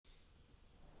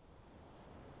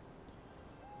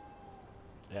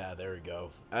Yeah, there we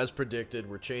go. As predicted,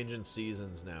 we're changing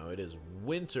seasons now. It is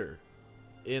winter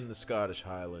in the Scottish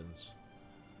Highlands.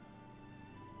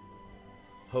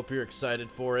 Hope you're excited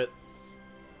for it.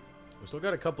 We still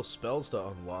got a couple spells to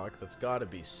unlock. That's gotta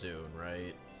be soon,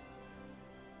 right?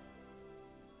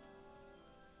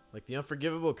 Like the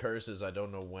Unforgivable Curses, I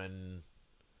don't know when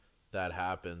that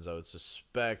happens. I would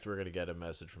suspect we're gonna get a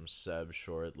message from Seb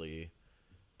shortly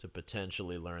to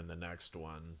potentially learn the next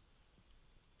one.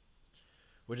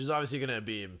 Which is obviously going to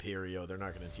be Imperio. They're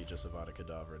not going to teach us Avada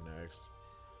Kedavra next.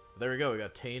 There we go. We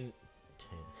got 10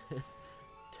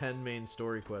 main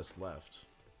story quests left.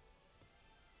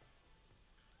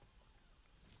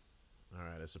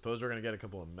 Alright, I suppose we're going to get a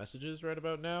couple of messages right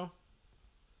about now.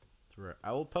 Through our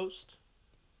owl post.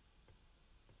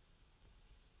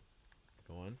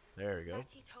 Go on. There we go.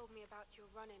 Betty told me about your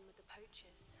run-in with the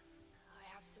poachers. I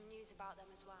have some news about them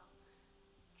as well.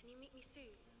 Can you meet me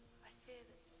soon? I fear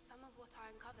that some of what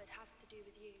I uncovered has to do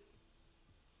with you.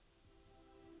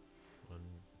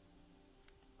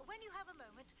 When you have a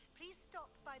moment, please stop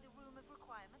by the room of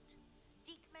requirement.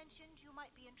 Deke mentioned you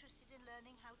might be interested in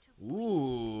learning how to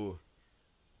breed beasts.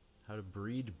 How to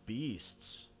breed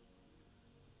beasts.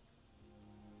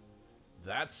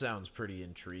 That sounds pretty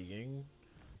intriguing.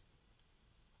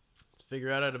 Let's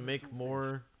figure out how to make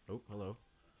more... Oh, hello.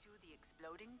 To the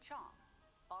exploding charm,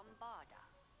 Bombarda.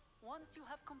 Once you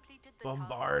have completed the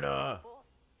Bombarda. task,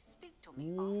 speak to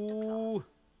me after class.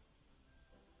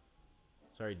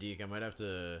 Sorry, Deke. I might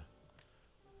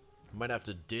have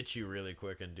to ditch you really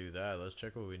quick and do that. Let's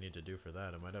check what we need to do for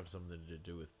that. It might have something to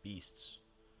do with beasts.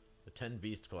 The 10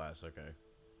 beast class. Okay.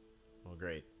 Well,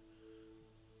 great.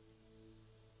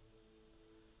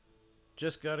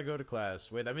 Just gotta go to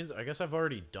class. Wait, that means I guess I've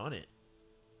already done it.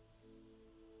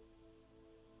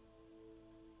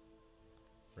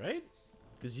 Right?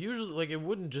 Because usually, like, it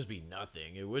wouldn't just be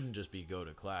nothing. It wouldn't just be go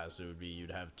to class. It would be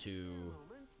you'd have two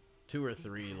or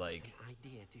three, like,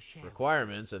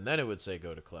 requirements, and then it would say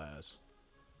go to class.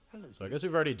 So I guess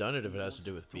we've already done it if it has to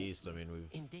do with beasts. I mean,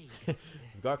 we've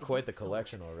got quite the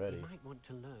collection already. You might want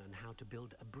to learn how to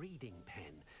build a breeding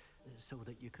pen so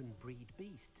that you can breed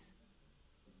beasts.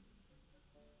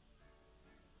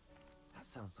 That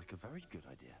sounds like a very good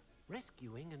idea.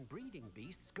 Rescuing and breeding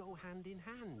beasts go hand in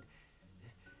hand.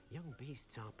 Young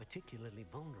beasts are particularly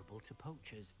vulnerable to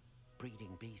poachers.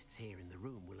 Breeding beasts here in the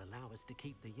room will allow us to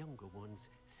keep the younger ones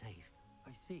safe.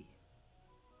 I see.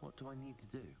 What do I need to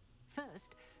do?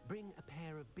 First, bring a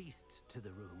pair of beasts to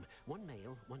the room. One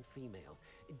male, one female.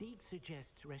 Deke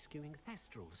suggests rescuing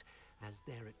thestrals, as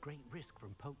they're at great risk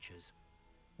from poachers.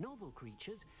 Noble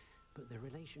creatures, but their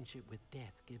relationship with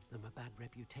death gives them a bad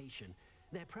reputation.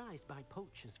 They're prized by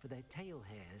poachers for their tail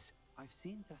hairs. I've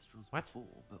seen thestrals What?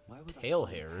 before, but where would Tail I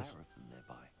find hairs? a pair of them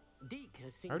nearby? Deke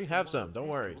has seen I already have some, wild don't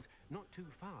worry. thestrals not too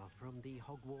far from the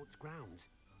Hogwarts grounds.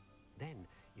 Then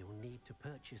you'll need to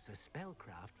purchase a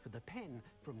spellcraft for the pen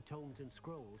from Tomes and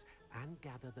Scrolls and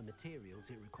gather the materials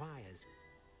it requires.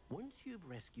 Once you've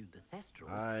rescued the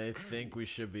thestrals, I think we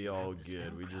should be you have all the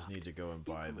good. We just need to go and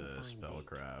You buy come the and find Deke.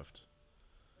 spellcraft.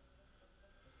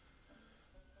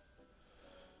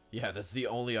 Yeah, that's the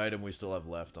only item we still have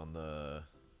left on the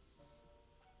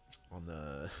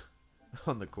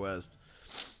on the quest.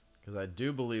 Because I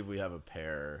do believe we have a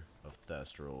pair of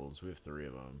thestrals. We have 3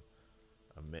 of them.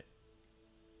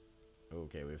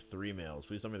 Okay, we have 3 males.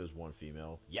 Please tell me there's 1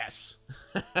 female. Yes!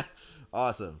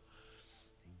 Awesome.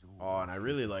 Oh, and I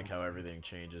really like how everything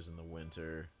changes in the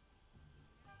winter.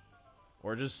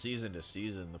 Or just season to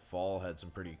season. The fall had some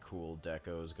pretty cool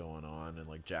decos going on. And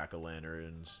like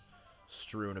jack-o'-lanterns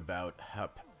strewn about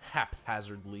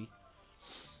haphazardly.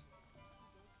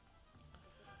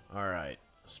 Alright.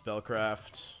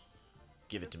 Spellcraft.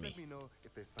 Give it to me.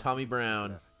 Tommy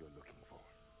Brown.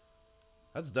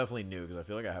 That's definitely new because I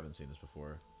feel like I haven't seen this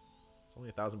before. It's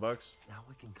only $1,000. Now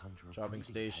we can conjure a Shopping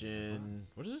breeding pen in station.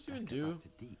 What does this Let's even get do? back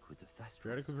to Deke with the thestrals.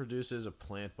 Periodically produces a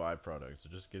plant byproduct. So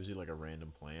it just gives you like a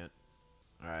random plant.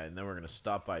 Alright, and then we're going to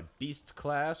stop by Beast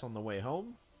class on the way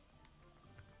home.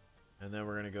 And then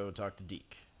we're going to go talk to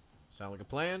Deke. Sound like a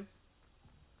plan?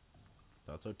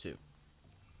 Thought so too.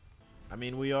 I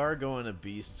mean, we are going to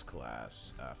Beasts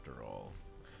class after all.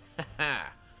 Haha!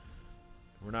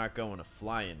 We're not going to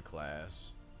flying class.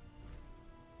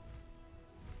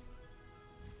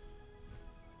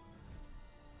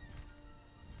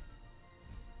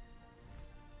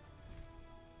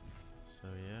 So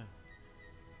yeah.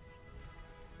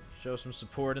 Show some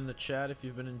support in the chat if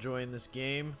you've been enjoying this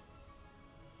game.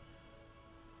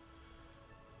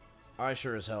 I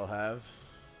sure as hell have.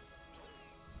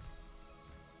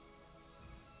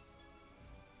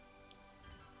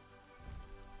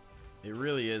 It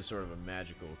really is sort of a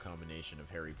magical combination of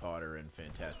Harry Potter and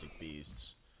Fantastic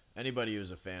Beasts. Anybody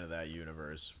who's a fan of that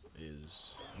universe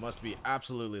must be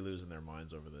absolutely losing their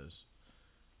minds over this.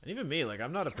 And even me, like,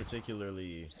 I'm not a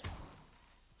particularly...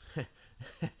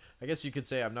 I guess you could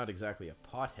say I'm not exactly a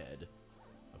pothead.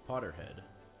 A Potterhead.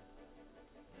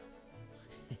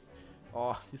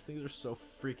 Oh, these things are so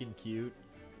freaking cute.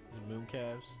 These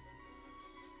mooncalves.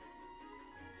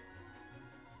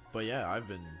 But yeah, I've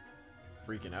been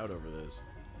freaking out over this.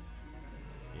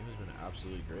 This game has been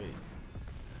absolutely great.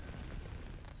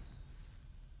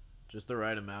 Just the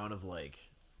right amount of, like,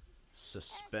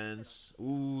 suspense.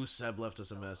 Ooh, Seb left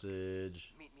us a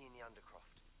message. Meet me in the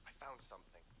Undercroft. I found something.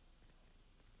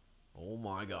 Oh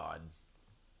my god.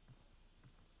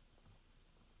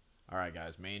 Alright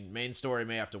guys, main story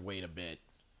may have to wait a bit.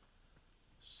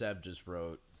 Seb just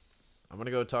wrote. I'm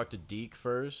gonna go talk to Deke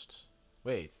first.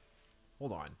 Wait.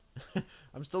 Hold on.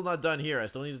 I'm still not done here. I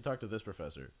still need to talk to this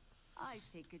professor. I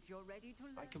take it you're ready to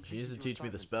learn. She needs to teach me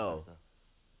the spell. Professor.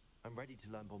 I'm ready to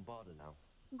learn Bombarda now.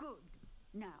 Good.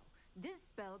 Now, this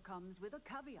spell comes with a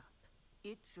caveat.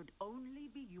 It should only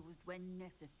be used when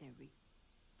necessary.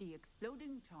 The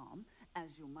exploding charm,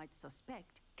 as you might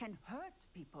suspect, can hurt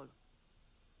people.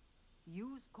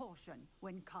 Use caution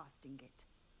when casting it.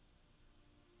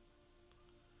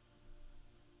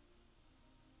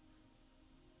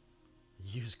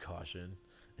 Use caution.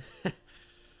 I'm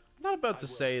not about to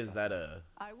say is that a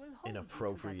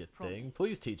inappropriate thing.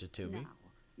 Please teach it to me. Now,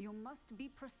 you must be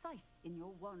precise in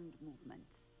your wand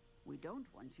movements. We don't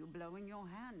want you blowing your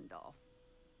hand off.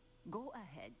 Go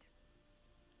ahead.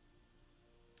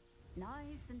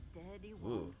 Nice and steady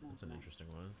wand movements. That's an interesting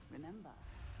one. Remember,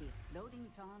 the exploding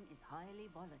charm is highly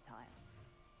volatile.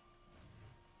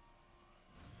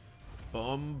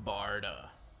 Bombarda.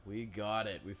 We got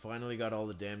it. We finally got all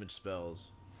the damage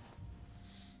spells.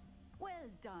 Well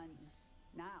done.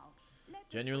 Now,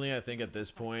 genuinely, I think at this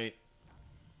point,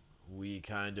 we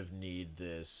kind of need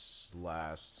this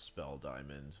last spell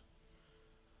diamond.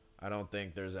 I don't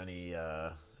think there's any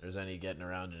getting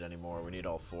around it anymore. We need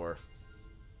all 4.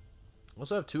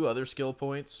 Also have 2 other skill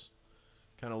points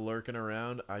kind of lurking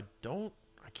around. I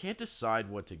can't decide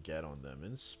what to get on them.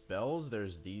 In spells,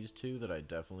 there's these 2 that I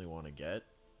definitely want to get.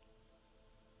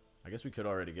 I guess we could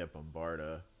already get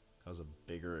Bombarda. Cause a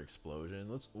bigger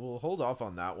explosion. We'll hold off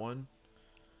on that one.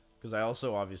 Because I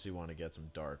also obviously want to get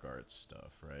some dark arts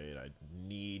stuff, right? I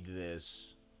need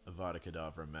this Avada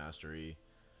Kedavra Mastery.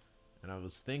 And I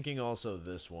was thinking also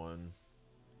this one.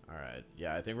 Alright,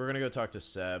 yeah, I think we're going to go talk to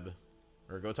Seb.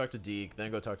 Or go talk to Deke,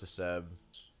 then go talk to Seb.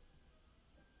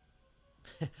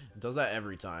 It does that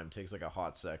every time. Takes like a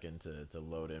hot second to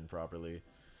load in properly.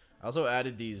 I also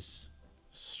added these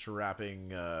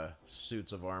strapping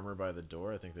suits of armor by the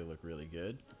door. I think they look really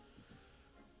good.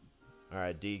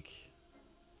 Alright, Deke.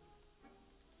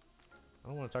 I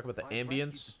don't want to talk about the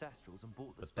ambience,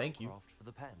 but thank you. For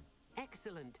the pen.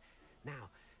 Excellent. Now,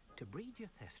 to breed your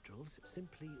thestrals,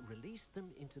 simply release them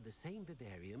into the same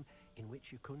vivarium in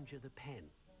which you conjure the pen.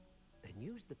 Then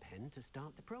use the pen to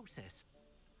start the process.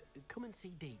 Come and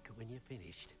see Deke when you're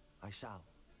finished. I shall.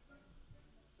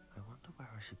 I wonder where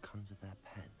I should conjure their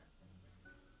pen.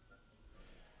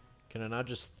 Can I not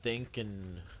just think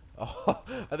and... Oh,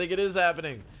 I think it is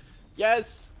happening.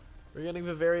 Yes! We're getting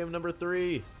vivarium number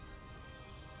 3.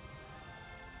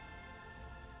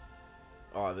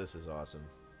 Oh, this is awesome.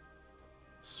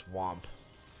 Swamp.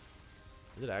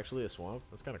 Is it actually a swamp?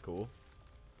 That's kind of cool.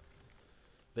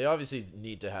 They obviously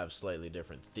need to have slightly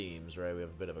different themes, right? We have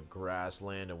a bit of a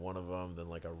grassland in one of them, then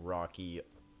like a rocky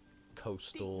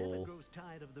coastal Deke never grows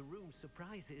tired of the room's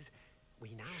surprises.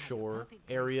 We now have shore the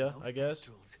perfect area, place for those I guess.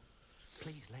 thestrals.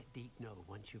 Please let Deke know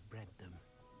once you've bred them.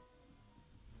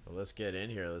 Well, let's get in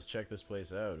here. Let's check this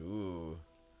place out. Ooh.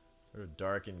 Sort of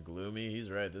dark and gloomy. He's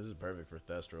right. This is perfect for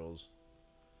thestrals.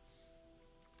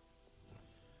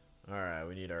 Alright,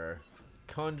 we need our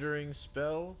conjuring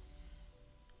spell.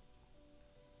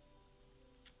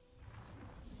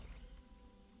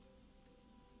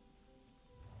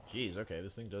 Jeez, okay,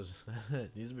 this thing does...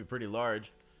 it needs to be pretty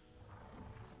large.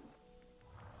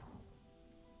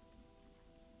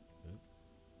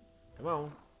 Come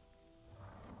on.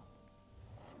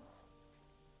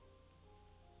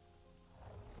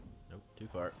 Nope, too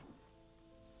far.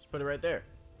 Just put it right there.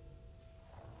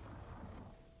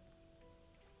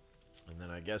 And then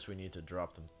I guess we need to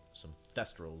drop them some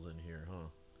thestrals in here, huh?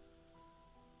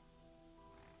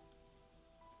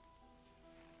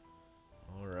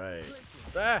 Alright.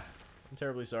 Ah! I'm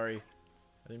terribly sorry.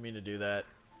 I didn't mean to do that.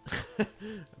 I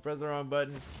pressed the wrong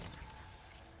button.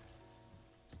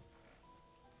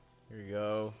 Here you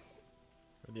go.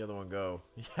 Where'd the other one go?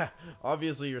 Yeah,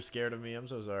 obviously you're scared of me. I'm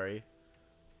so sorry.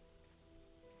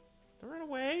 Don't run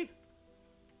away.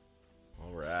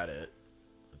 While we're at it,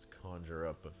 let's conjure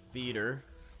up a feeder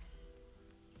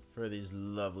for these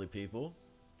lovely people.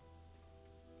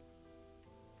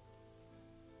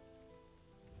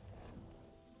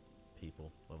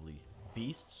 People, lovely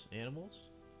beasts, animals,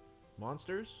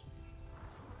 monsters.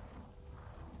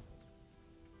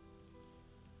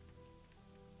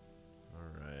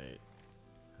 Alright.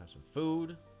 Have some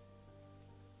food.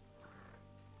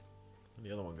 Where'd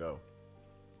the other one go?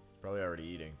 Probably already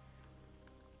eating.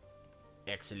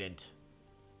 Excellent.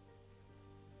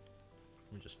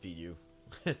 Let me just feed you.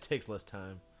 It takes less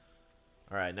time.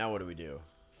 Alright, now what do? We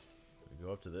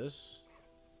go up to this?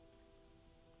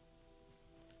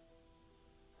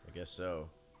 I guess so.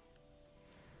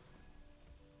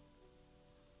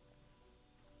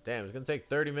 Damn, it's gonna take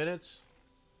 30 minutes?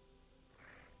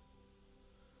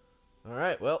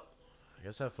 Alright, well, I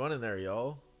guess have fun in there,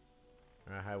 y'all.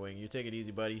 Alright, High Wing, you take it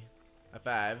easy, buddy. High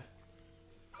five.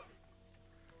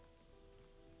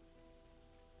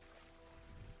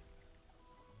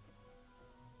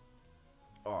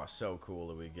 Oh, so cool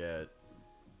that we get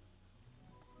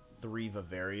 3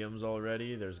 vivariums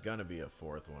already. There's gonna be a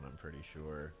 4th one, I'm pretty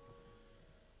sure.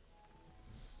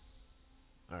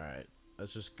 Alright,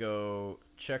 let's just go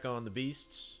check on the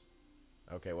beasts.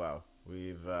 Okay, wow.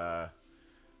 We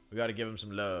gotta give them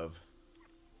some love.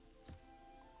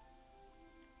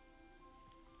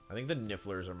 I think the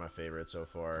Nifflers are my favorite so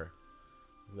far.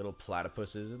 Little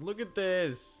platypuses. And look at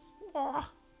this! Oh,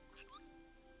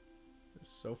 they're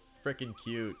so freaking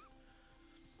cute.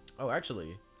 Oh,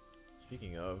 actually,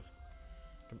 speaking of,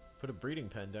 I can put a breeding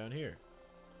pen down here.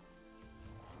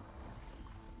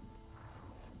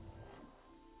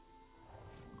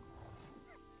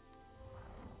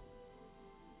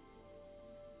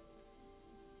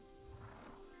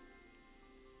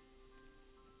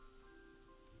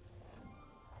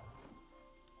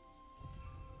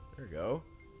 There we go.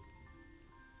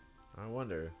 I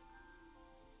wonder.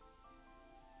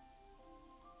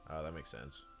 Oh, that makes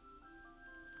sense.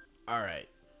 Alright.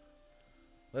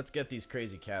 Let's get these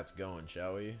crazy cats going,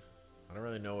 shall we? I don't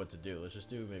really know what to do. Let's just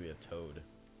do maybe a toad.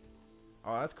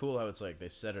 Oh, that's cool how it's like they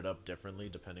set it up differently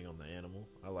depending on the animal.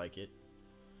 I like it.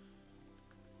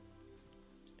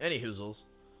 Any hoozles.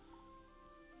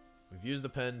 We've used the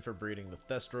pen for breeding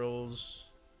the Thestrals.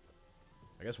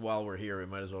 I guess while we're here, we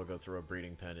might as well go throw a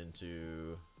breeding pen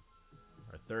into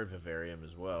our 3rd vivarium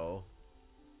as well.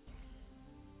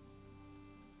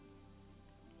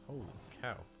 Holy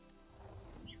cow.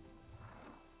 This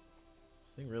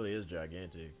thing really is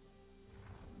gigantic.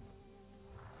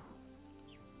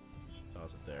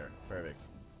 Toss it there. Perfect.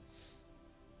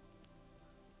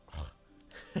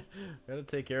 Gotta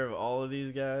take care of all of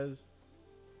these guys.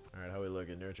 Alright, how we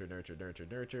looking? Nurtured, nurtured,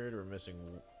 nurtured, nurtured. We're missing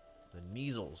the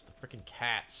measles. The freaking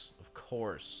cats. Of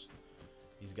course.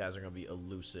 These guys are gonna be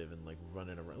elusive and like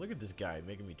running around. Look at this guy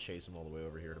making me chase him all the way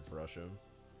over here to brush him.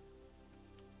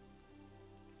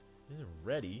 He isn't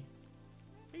ready.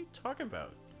 What are you talking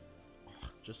about? Oh,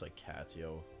 just like cats,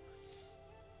 yo.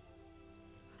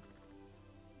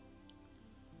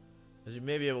 As you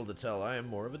may be able to tell, I am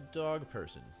more of a dog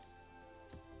person.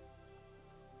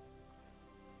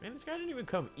 Man, this guy didn't even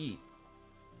come eat.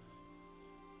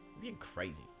 You're being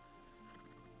crazy.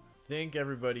 Think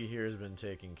everybody here has been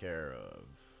taken care of.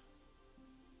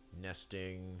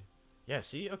 Nesting. Yeah,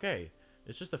 see? Okay.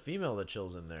 It's just the female that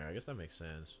chills in there. I guess that makes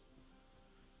sense.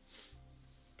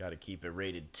 Gotta keep it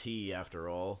rated T after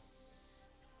all.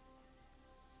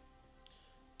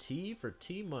 T for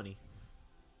T-Money.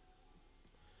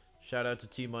 Shout out to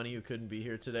T-Money who couldn't be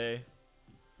here today.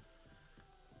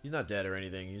 He's not dead or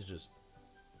anything. He's just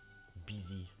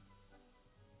busy.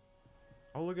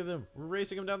 Oh, look at them. We're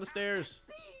racing him down the stairs.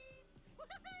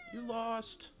 You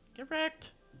lost. Get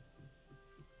wrecked.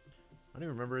 I don't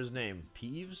even remember his name.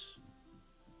 Peeves?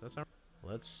 That's not.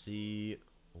 Let's see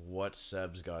what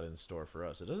Seb's got in store for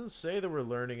us. It doesn't say that we're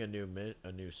learning a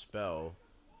new spell.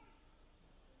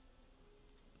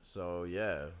 So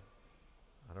yeah,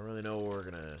 I don't really know what we're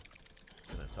gonna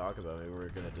talk about. Maybe we're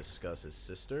gonna discuss his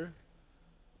sister.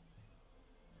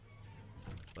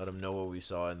 Let him know what we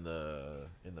saw in the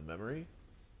memory.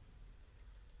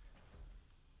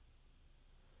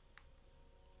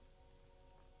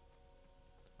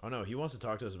 Oh no, he wants to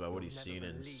talk to us about what he's seen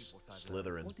in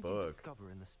Slytherin's book. What did you discover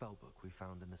in the spellbook we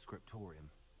found in the scriptorium?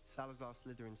 Salazar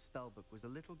Slytherin's spellbook was a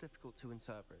little difficult to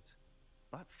interpret,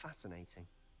 but fascinating.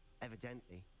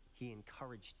 Evidently, he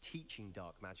encouraged teaching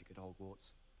dark magic at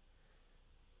Hogwarts.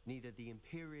 Neither the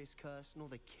Imperious Curse nor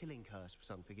the Killing Curse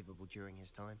was unforgivable during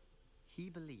his time. He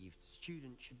believed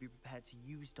students should be prepared to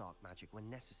use dark magic when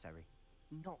necessary,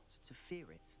 not to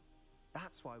fear it.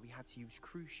 That's why we had to use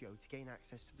Crucio to gain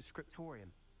access to the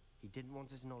scriptorium. He didn't want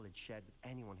his knowledge shared with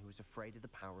anyone who was afraid of the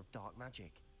power of dark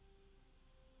magic.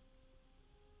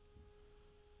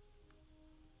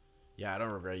 Yeah, I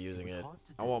don't regret using was it. hard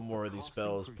to I do, want more but of these casting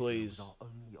spells, Crucio please. was our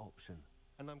only option.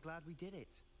 And I'm glad we did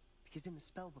it, because in the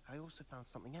spellbook I also found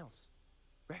something else.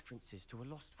 References to a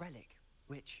lost relic,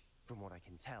 which, from what I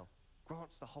can tell,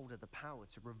 grants the holder the power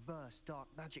to reverse dark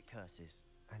magic curses.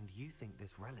 And you think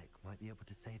this relic might be able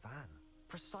to save Anne?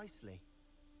 Precisely.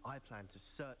 I plan to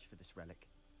search for this relic,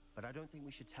 but I don't think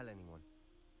we should tell anyone.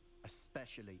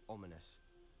 Especially Ominous.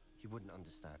 He wouldn't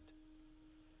understand.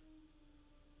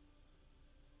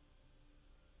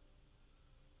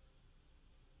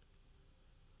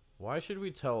 Why should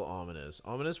we tell Ominous?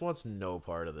 Ominous wants no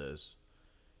part of this.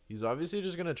 He's obviously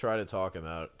just gonna try to talk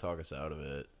us out of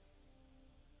it.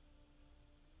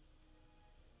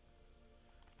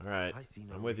 Alright, I see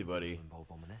no I'm with you, reason to buddy. involve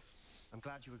Ominous. I'm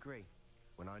glad you agree.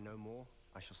 When I know more,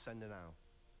 I shall send an owl.